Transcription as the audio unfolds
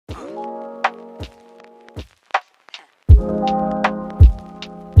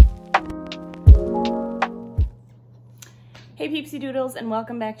Peepsy Doodles, and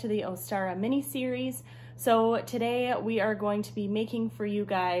welcome back to the Ostara mini-series. So today we are going to be making for you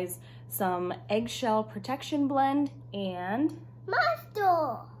guys some eggshell protection blend and...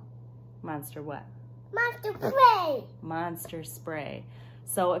 Monster what? Monster spray. Monster spray.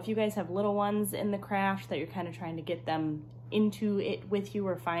 So if you guys have little ones in the craft that you're kind of trying to get them into it with you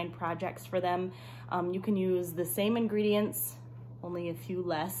or find projects for them, you can use the same ingredients, only a few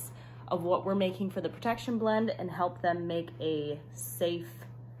less, of what we're making for the protection blend and help them make a safe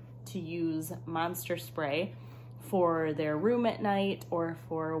to use monster spray for their room at night or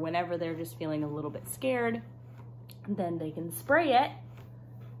for whenever they're just feeling a little bit scared. Then they can spray it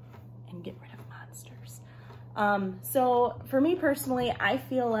and get rid of monsters. So for me personally, I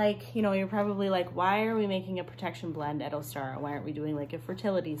feel like, you know, you're probably like, why are we making a protection blend at Ostara? Why aren't we doing like a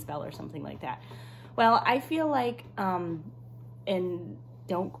fertility spell or something like that? Well, I feel like, and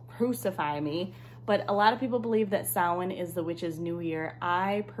don't crucify me, but a lot of people believe that Samhain is the witch's new year.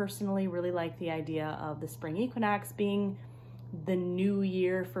 I personally really like the idea of the spring equinox being the new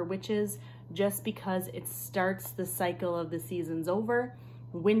year for witches, just because it starts the cycle of the seasons over.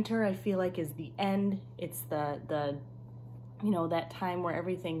 Winter, I feel like, is the end. It's the you know, that time where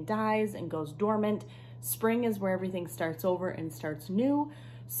everything dies and goes dormant. Spring is where everything starts over and starts new.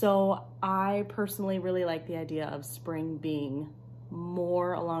 So I personally really like the idea of spring being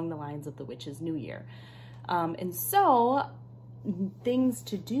more along the lines of the witch's new year. And so things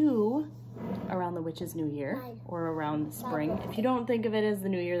to do around the witch's new year or around spring, if you don't think of it as the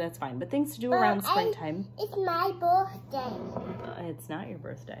new year, that's fine, but things to do around springtime. It's my birthday. It's not your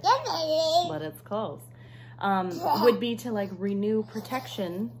birthday. Yes, it is. But it's close. Would be to like renew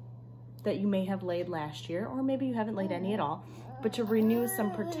protection that you may have laid last year, or maybe you haven't laid any at all, but to renew some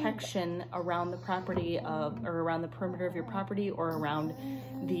protection around the property or around the perimeter of your property or around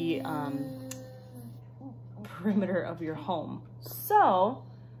the perimeter of your home. So,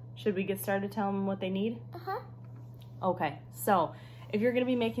 should we get started telling them what they need? Okay, so if you're gonna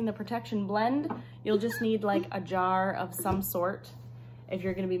be making the protection blend, you'll just need like a jar of some sort. If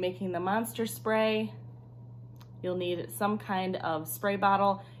you're gonna be making the monster spray, you'll need some kind of spray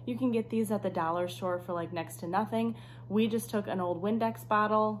bottle. You can get these at the dollar store for like next to nothing. We just took an old Windex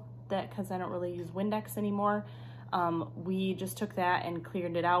bottle, because I don't really use Windex anymore. We just took that and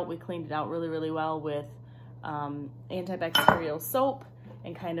cleared it out. We cleaned it out really, really well with antibacterial soap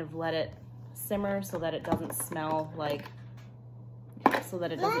and kind of let it simmer so that it doesn't smell like,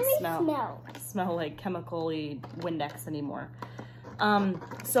 smell like chemical-y Windex anymore.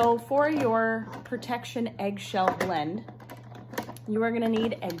 So for your protection eggshell blend, you are gonna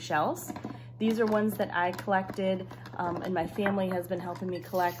need eggshells. These are ones that I collected and my family has been helping me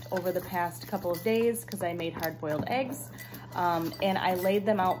collect over the past couple of days because I made hard-boiled eggs. And I laid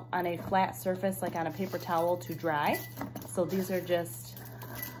them out on a flat surface, like on a paper towel, to dry. So these are just,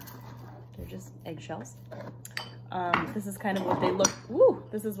 they're just eggshells. This is kind of what they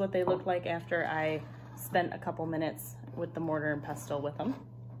look, this is what they look like after I spent a couple minutes with the mortar and pestle with them.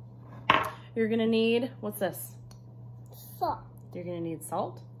 You're gonna need, what's this? Salt. You're gonna need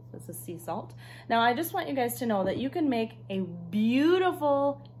salt. This is sea salt. Now I just want you guys to know that you can make a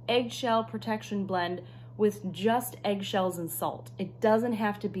beautiful eggshell protection blend with just eggshells and salt. It doesn't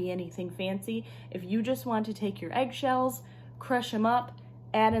have to be anything fancy. If you just want to take your eggshells, crush them up,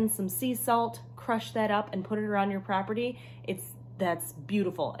 add in some sea salt, crush that up and put it around your property, that's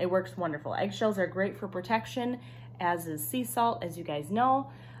beautiful. It works wonderful. Eggshells are great for protection, as is sea salt, as you guys know.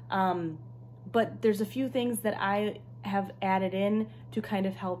 But there's a few things that I have added in to kind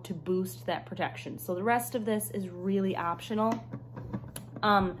of help to boost that protection. So the rest of this is really optional.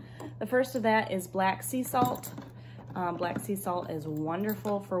 The first of that is black sea salt. Black sea salt is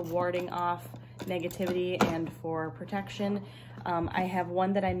wonderful for warding off negativity and for protection. I have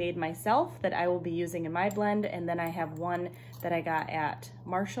one that I made myself that I will be using in my blend, and then I have one that I got at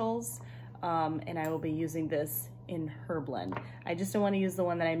Marshall's, and I will be using this in her blend. I just don't want to use the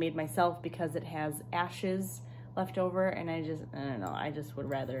one that I made myself because it has ashes left over, and I don't know, I just would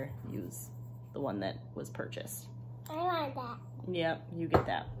rather use the one that was purchased. I want that. Yep, you get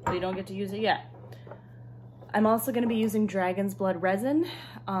that, but you don't get to use it yet. I'm also going to be using dragon's blood resin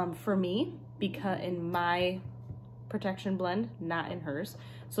for me, because in my protection blend, not in hers.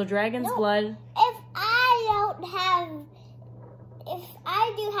 So dragon's blood. If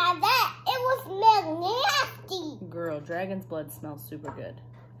I do have that, it will smell nasty. Girl, dragon's blood smells super good.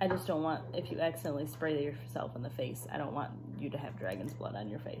 I just don't want, if you accidentally spray yourself in the face, I don't want you to have dragon's blood on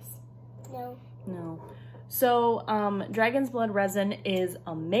your face. No. No. So dragon's blood resin is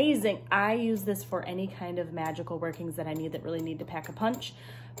amazing. I use this for any kind of magical workings that I need that really need to pack a punch.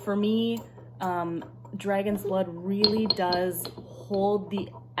 For me, Dragon's blood really does hold the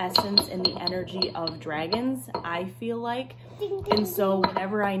essence and the energy of dragons, I feel like. And so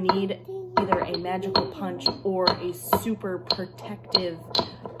whenever I need either a magical punch or a super protective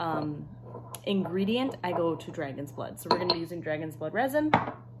ingredient, I go to Dragon's blood. So we're going to be using Dragon's blood resin.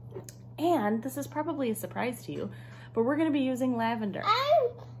 And this is probably a surprise to you, but we're going to be using lavender.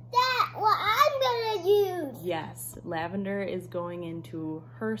 That's what I'm going to use. Yes, lavender is going into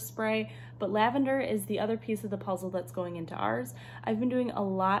her spray, but lavender is the other piece of the puzzle that's going into ours. I've been doing a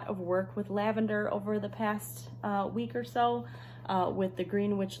lot of work with lavender over the past week or so with the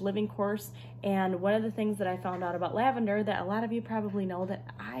Green Witch Living course, and one of the things that I found out about lavender that a lot of you probably know that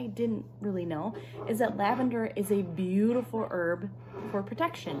I didn't really know is that lavender is a beautiful herb for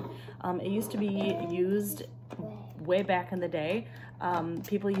protection. It used to be used way back in the day.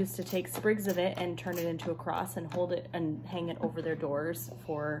 People used to take sprigs of it and turn it into a cross and hold it and hang it over their doors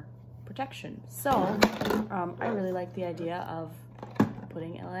for protection. So I really like the idea of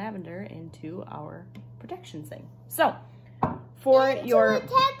putting a lavender into our protection thing. So for your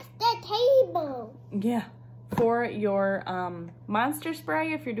protect the table. Yeah, for your monster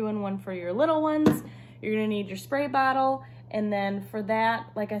spray, if you're doing one for your little ones, you're gonna need your spray bottle. And then for that,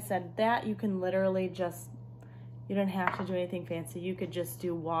 like I said, that you can literally just, you don't have to do anything fancy. You could just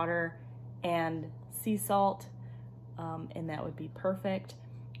do water and sea salt, and that would be perfect.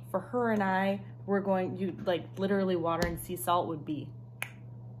 For her and I, we're going, like literally water and sea salt would be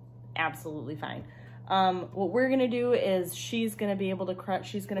absolutely fine. What we're gonna do is she's gonna be able to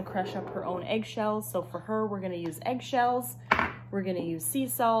she's gonna crush up her own eggshells. So for her, we're gonna use eggshells, we're gonna use sea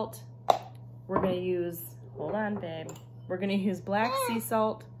salt, we're gonna use, hold on babe, we're gonna use black sea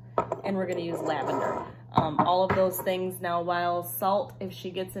salt, and we're gonna use lavender. All of those things. Now, while salt, if she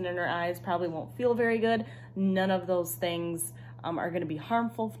gets it in her eyes, probably won't feel very good, none of those things are going to be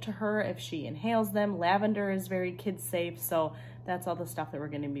harmful to her if she inhales them. Lavender is very kid safe, so that's all the stuff that we're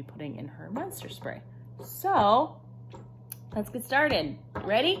going to be putting in her monster spray. So let's get started.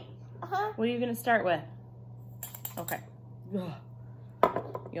 Ready? Uh-huh. What are you going to start with? Okay. You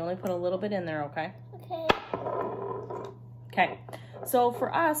only put a little bit in there, okay? Okay. Okay. So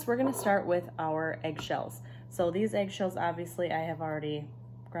for us, we're gonna start with our eggshells. So these eggshells, obviously, I have already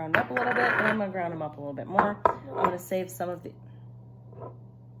ground up a little bit, but I'm gonna ground them up a little bit more. I'm gonna save some of the,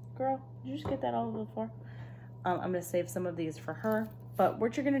 girl, did you just get that all over the floor? I'm gonna save some of these for her. But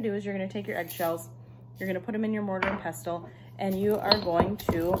what you're gonna do is you're gonna take your eggshells, you're gonna put them in your mortar and pestle, and you are going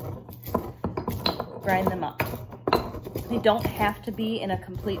to grind them up. They don't have to be in a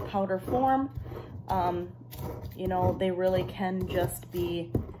complete powder form. You know, they really can just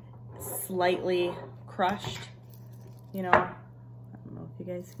be slightly crushed, you know. I don't know if you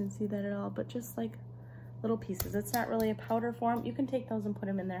guys can see that at all, but just like little pieces. It's not really a powder form. You can take those and put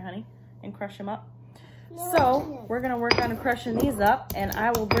them in there, honey, and crush them up. So we're gonna work on crushing these up, and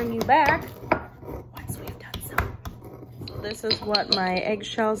I will bring you back once we've done so. This is what my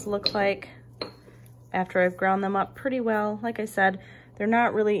eggshells look like after I've ground them up pretty well. Like I said, they're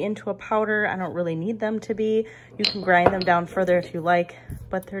not really into a powder. I don't really need them to be. You can grind them down further if you like,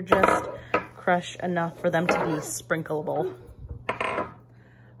 but they're just crushed enough for them to be sprinkleable.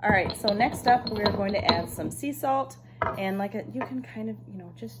 All right, so next up, we're going to add some sea salt. And like you can kind of, you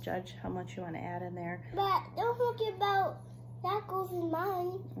know, just judge how much you want to add in there. But don't forget about, that goes in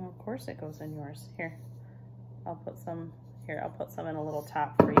mine. Well, of course it goes in yours. Here, I'll put some in a little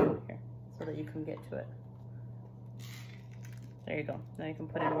top for you here so that you can get to it. There you go. Now you can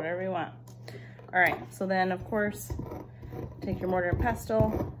put in whatever you want. All right, so then of course, take your mortar and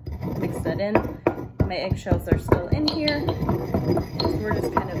pestle, mix that in. My eggshells are still in here. So we're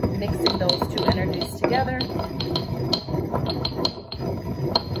just kind of mixing those two energies together.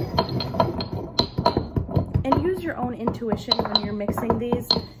 And use your own intuition when you're mixing these.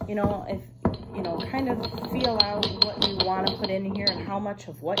 You know, if you know, kind of feel out what you want to put in here and how much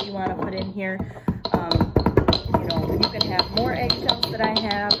of what you want to put in here. You know, you can have more eggshells that I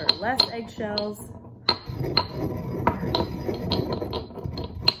have or less eggshells.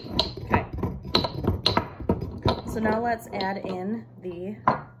 Okay. So now let's add in the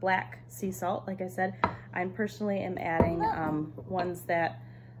black sea salt. Like I said, I personally am adding ones that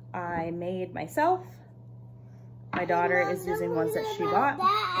I made myself. My daughter is using ones that she bought.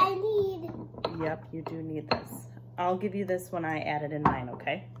 I need. Yep, you do need this. I'll give you this when I add it in mine,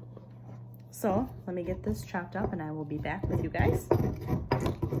 okay? So let me get this chopped up and I will be back with you guys.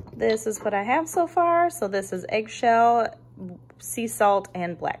 This is what I have so far. So this is eggshell, sea salt,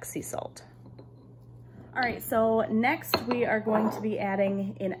 and black sea salt. All right, so next we are going to be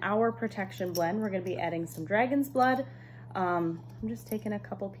adding in our protection blend, we're gonna be adding some dragon's blood, I'm just taking a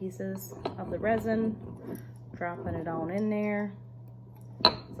couple pieces of the resin, dropping it on in there.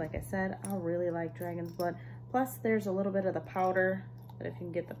 Like I said, I really like dragon's blood. Plus there's a little bit of the powder that if you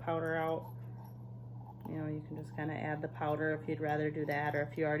can get the powder out, you know, you can just kind of add the powder if you'd rather do that, or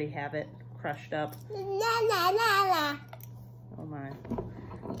if you already have it crushed up. Oh my.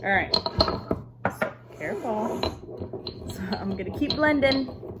 All right, so careful. So I'm gonna keep blending.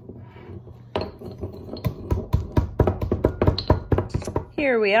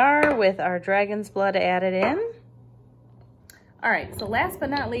 Here we are with our dragon's blood added in. All right, so last but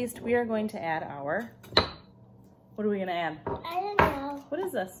not least, we are going to add our, what are we gonna add? I don't know. What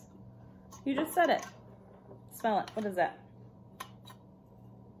is this? You just said it. Smell it. What is that?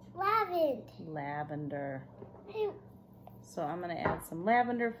 Lavender. Lavender. Hey, So I'm gonna add some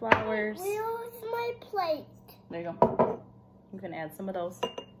lavender flowers. where's my plate? There you go. You can add some of those.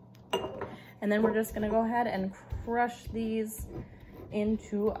 And then we're just gonna go ahead and crush these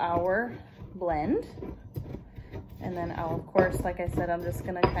into our blend. And then I'll, of course, like I said, I'm just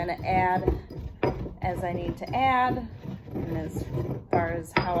gonna kind of add as I need to add, and as far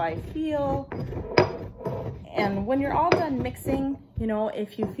as how I feel. And when you're all done mixing, you know,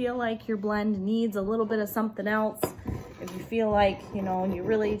 if you feel like your blend needs a little bit of something else, if you feel like, you know, you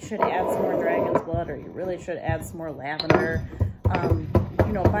really should add some more dragon's blood, or you really should add some more lavender,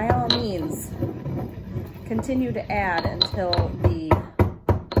 you know, by all means, continue to add until the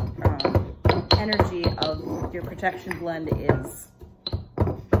energy of your protection blend is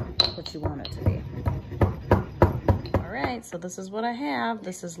what you want it to be. All right, so this is what I have.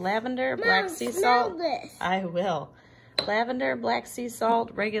 This is lavender, black sea salt. This. I will. Lavender, black sea salt,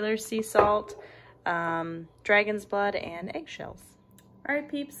 regular sea salt, dragon's blood, and eggshells. All right,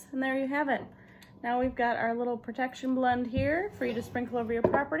 peeps, and there you have it. Now we've got our little protection blend here for you to sprinkle over your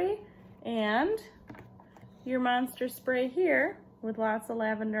property, and your monster spray here with lots of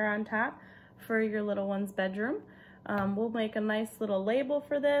lavender on top for your little one's bedroom. We'll make a nice little label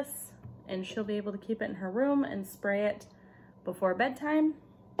for this, and she'll be able to keep it in her room and spray it before bedtime.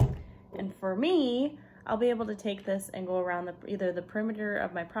 And for me, I'll be able to take this and go around either the perimeter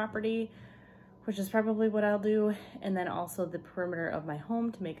of my property, which is probably what I'll do, and then also the perimeter of my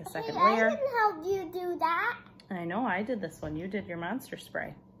home to make a second layer. I can help you do that. I know, I did this one. You did your monster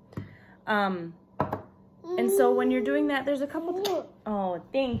spray. And so when you're doing that, there's a couple, oh,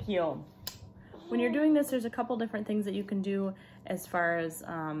 thank you. When you're doing this, there's a couple different things that you can do as far as,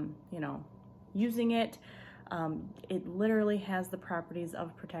 you know, using it. It literally has the properties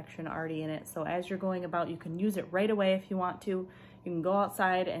of protection already in it. So as you're going about, you can use it right away if you want to. You can go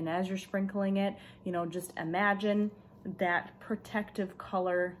outside, and as you're sprinkling it, you know, just imagine that protective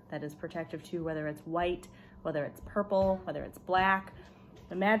color that is protective to you, whether it's white, whether it's purple, whether it's black.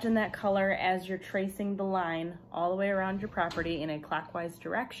 Imagine that color as you're tracing the line all the way around your property in a clockwise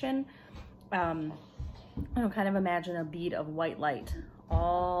direction. You know, kind of imagine a bead of white light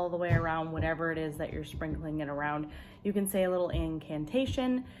all the way around whatever it is that you're sprinkling it around. You can say a little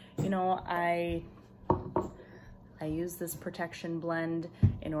incantation. You know, I use this protection blend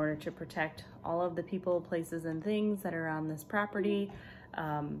in order to protect all of the people, places, and things that are on this property,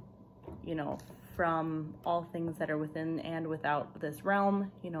 you know, from all things that are within and without this realm.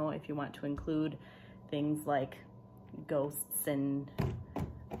 You know, if you want to include things like ghosts and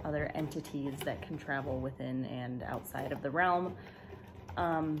other entities that can travel within and outside of the realm,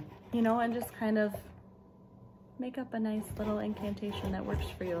 you know, and just kind of make up a nice little incantation that works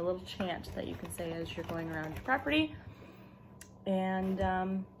for you, a little chant that you can say as you're going around your property. And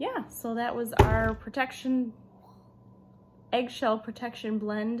yeah, so that was our eggshell protection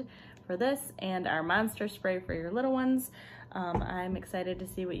blend for this, and our monster spray for your little ones. I'm excited to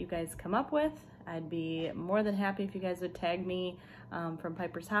see what you guys come up with. I'd be more than happy if you guys would tag me from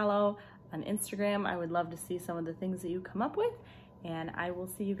Pyperh's Hollow on Instagram. I would love to see some of the things that you come up with, and I will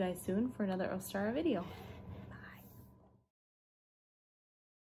see you guys soon for another Ostara video.